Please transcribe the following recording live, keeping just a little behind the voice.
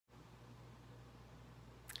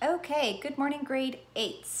Okay, good morning grade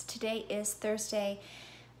 8s. Today is Thursday,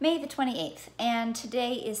 May the 28th, and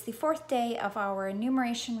today is the fourth day of our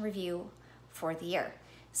enumeration review for the year.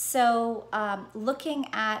 So looking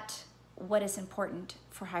at what is important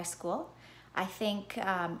for high school, I think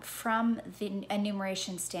from the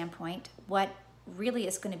enumeration standpoint, what really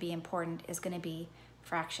is going to be important is going to be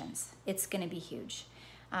fractions. It's going to be huge.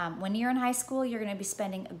 When you're in high school, you're going to be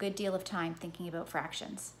spending a good deal of time thinking about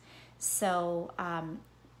fractions. So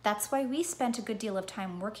that's why we spent a good deal of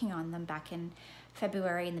time working on them back in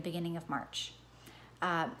February and the beginning of March.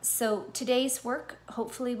 So today's work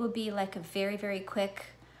hopefully will be like a very, very quick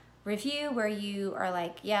review where you are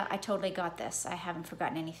like, yeah, I totally got this. I haven't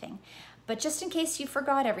forgotten anything. But just in case you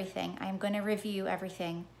forgot everything, I'm going to review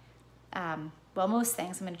everything, well, most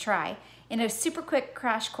things I'm going to try, in a super quick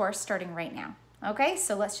crash course starting right now. Okay,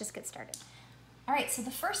 so let's just get started. All right, so the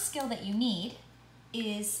first skill that you need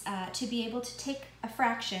is to be able to take a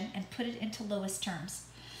fraction and put it into lowest terms.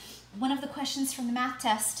 One of the questions from the math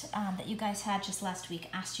test that you guys had just last week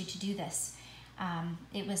asked you to do this.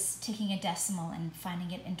 It was taking a decimal and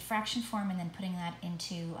finding it in fraction form and then putting that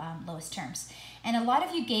into lowest terms. And a lot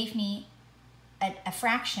of you gave me a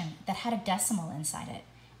fraction that had a decimal inside it.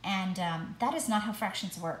 And that is not how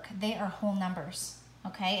fractions work. They are whole numbers,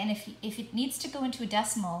 okay? And if it needs to go into a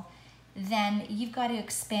decimal, then you've got to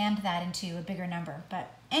expand that into a bigger number.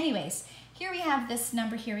 But anyways, here we have this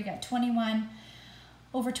number here. We got 21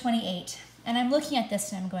 over 28. And I'm looking at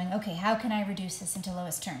this and I'm going, okay, how can I reduce this into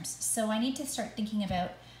lowest terms? So I need to start thinking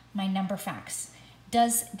about my number facts.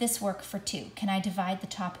 Does this work for 2? Can I divide the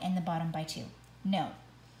top and the bottom by 2? No.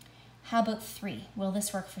 How about 3? Will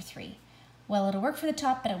this work for 3? Well, it'll work for the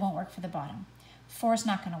top, but it won't work for the bottom. 4 is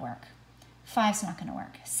not going to work. 5's not going to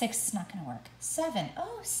work. 6 is not going to work. 7.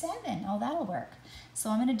 Oh, 7. Oh, that'll work. So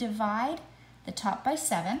I'm going to divide the top by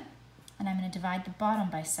 7, and I'm going to divide the bottom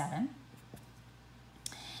by 7.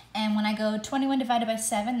 And when I go 21 divided by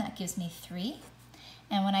 7, that gives me 3.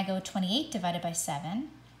 And when I go 28 divided by 7,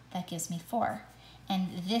 that gives me 4.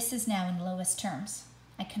 And this is now in lowest terms.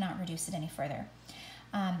 I cannot reduce it any further.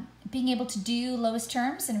 Being able to do lowest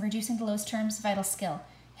terms and reducing to lowest terms, vital skill.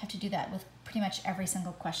 You have to do that with pretty much every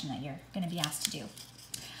single question that you're going to be asked to do.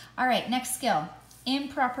 All right, next skill,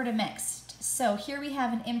 improper to mixed. So here we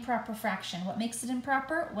have an improper fraction. What makes it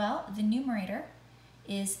improper? Well, the numerator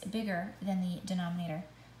is bigger than the denominator.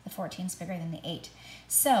 The 14 is bigger than the 8.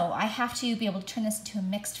 So I have to be able to turn this into a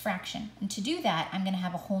mixed fraction. And to do that, I'm going to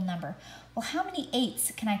have a whole number. Well, how many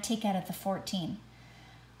 8s can I take out of the 14?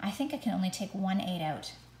 I think I can only take 1 8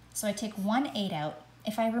 out. So I take 1 8 out.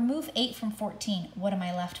 If I remove 8 from 14, what am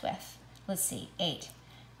I left with? Let's see, 8,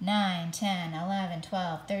 9, 10, 11,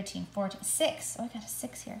 12, 13, 14, 6. Oh, I got a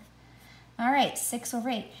 6 here. All right, 6 over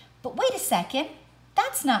 8. But wait a second,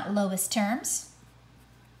 that's not lowest terms.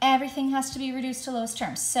 Everything has to be reduced to lowest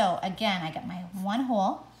terms. So again, I got my 1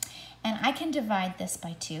 whole, and I can divide this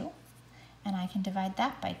by 2, and I can divide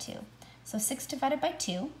that by 2. So 6 divided by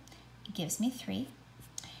 2 gives me 3.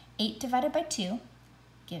 8 divided by 2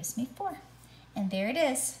 gives me 4. And there it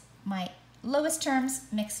is, my lowest terms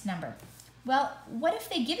mixed number. Well, what if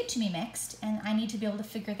they give it to me mixed and I need to be able to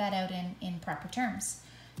figure that out in proper terms?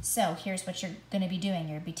 So here's what you're going to be doing.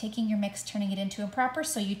 You're going to be taking your mix, turning it into improper.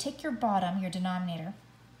 So you take your bottom, your denominator,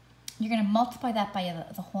 you're going to multiply that by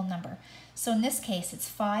the whole number. So in this case, it's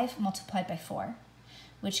 5 multiplied by 4,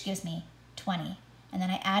 which gives me 20. And then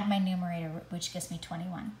I add my numerator, which gives me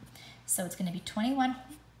 21. So it's going to be 21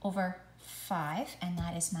 over 5, and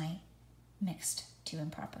that is my mixed to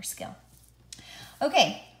improper skill.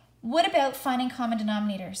 Okay, what about finding common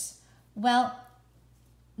denominators? Well,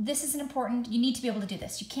 this is important. You need to be able to do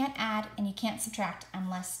this. You can't add and you can't subtract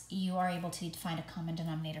unless you are able to find a common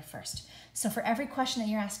denominator first. So for every question that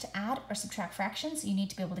you're asked to add or subtract fractions, you need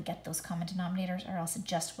to be able to get those common denominators or else it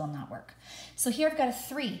just will not work. So here I've got a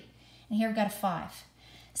 3 and here I've got a 5.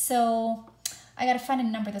 So I got to find a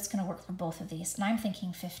number that's going to work for both of these, and I'm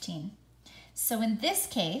thinking 15. So in this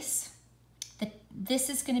case, this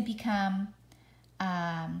is going to become,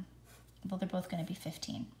 well, they're both going to be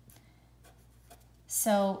 15.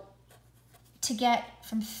 So to get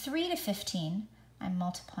from 3 to 15, I'm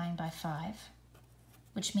multiplying by 5,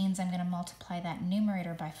 which means I'm going to multiply that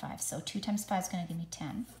numerator by 5. So 2 times 5 is going to give me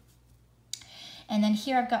 10. And then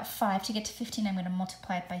here I've got 5. To get to 15, I'm going to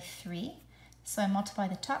multiply it by 3. So I multiply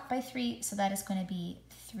the top by 3, so that is going to be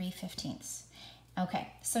 3/15. Okay,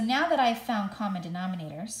 so now that I've found common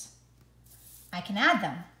denominators, I can add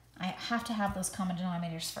them. I have to have those common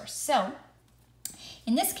denominators first. So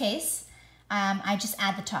in this case, I just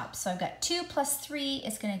add the top. So I've got 2 plus 3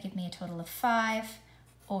 is going to give me a total of 5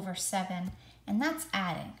 over 7, and that's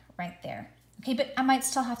adding right there. Okay, but I might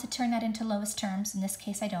still have to turn that into lowest terms. In this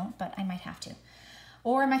case, I don't, but I might have to.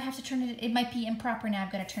 Or I might have to turn it, it might be improper now,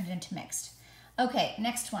 I've got to turn it into mixed. Okay,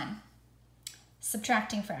 next one,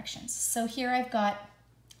 subtracting fractions. So here I've got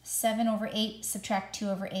 7 over 8, subtract 2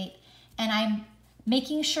 over 8, and I'm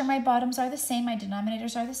making sure my bottoms are the same, my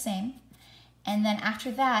denominators are the same, and then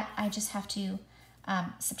after that, I just have to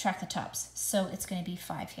subtract the tops. So it's going to be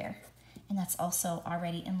 5 here, and that's also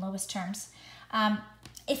already in lowest terms.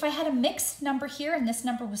 If I had a mixed number here, and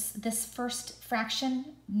this first fraction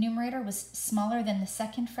numerator was smaller than the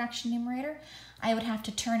second fraction numerator, I would have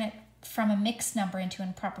to turn it from a mixed number into an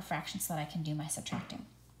improper fraction so that I can do my subtracting.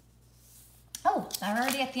 Oh, I'm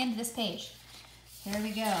already at the end of this page. Here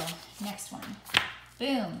we go. Next one.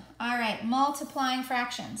 Boom. All right, multiplying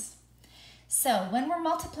fractions. So when we're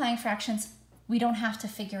multiplying fractions, we don't have to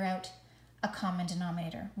figure out a common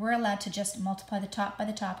denominator. We're allowed to just multiply the top by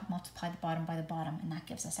the top and multiply the bottom by the bottom, and that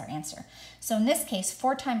gives us our answer. So in this case,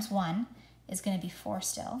 4 times 1 is going to be 4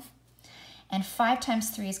 still, and 5 times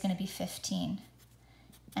 3 is going to be 15,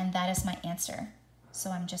 and that is my answer. So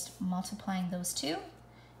I'm just multiplying those two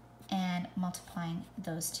and multiplying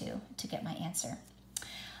those two to get my answer.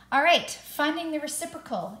 All right, finding the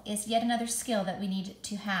reciprocal is yet another skill that we need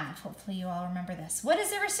to have. Hopefully you all remember this. What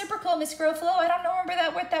is a reciprocal, Miss Groflo? I don't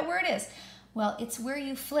remember what that word is. Well, it's where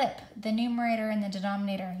you flip the numerator and the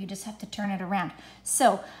denominator. You just have to turn it around.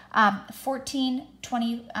 So 14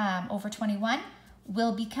 over 21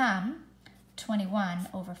 will become 21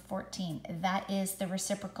 over 14. That is the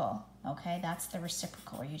reciprocal, okay? That's the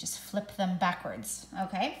reciprocal, where you just flip them backwards,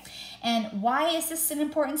 okay? And why is this an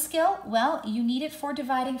important skill? Well, you need it for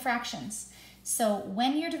dividing fractions. So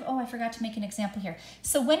when you're, oh, I forgot to make an example here.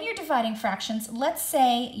 So when you're dividing fractions, let's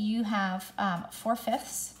say you have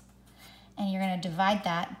 4/5, and you're gonna divide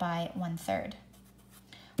that by 1/3.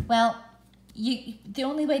 Well, the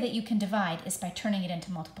only way that you can divide is by turning it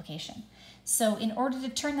into multiplication. So in order to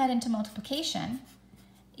turn that into multiplication,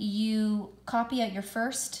 you copy out your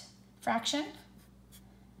first fraction,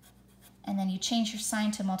 and then you change your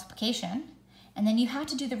sign to multiplication, and then you have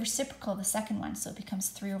to do the reciprocal, the second one, so it becomes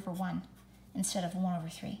 3 over 1 instead of 1 over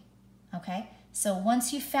 3, okay? So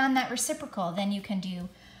once you've found that reciprocal, then you can do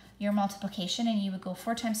your multiplication, and you would go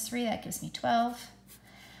 4 times 3, that gives me 12.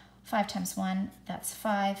 5 times 1, that's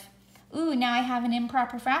 5. Ooh, now I have an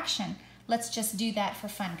improper fraction. Let's just do that for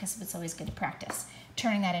fun because it's always good to practice,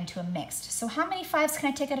 turning that into a mixed. So how many 5s can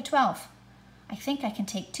I take out of 12? I think I can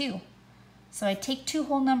take 2. So I take 2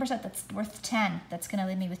 whole numbers out, that's worth 10. That's going to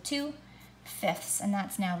leave me with 2/5, and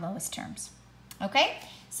that's now lowest terms. Okay,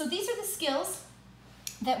 so these are the skills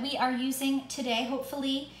that we are using today.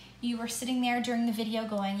 Hopefully you were sitting there during the video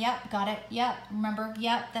going, yep, got it, yep, remember,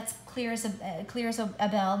 yep, that's clear as a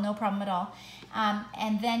bell, no problem at all.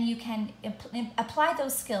 And then you can apply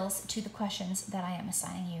those skills to the questions that I am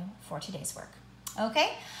assigning you for today's work.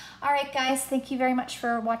 Okay? All right, guys, thank you very much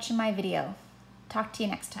for watching my video. Talk to you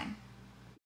next time.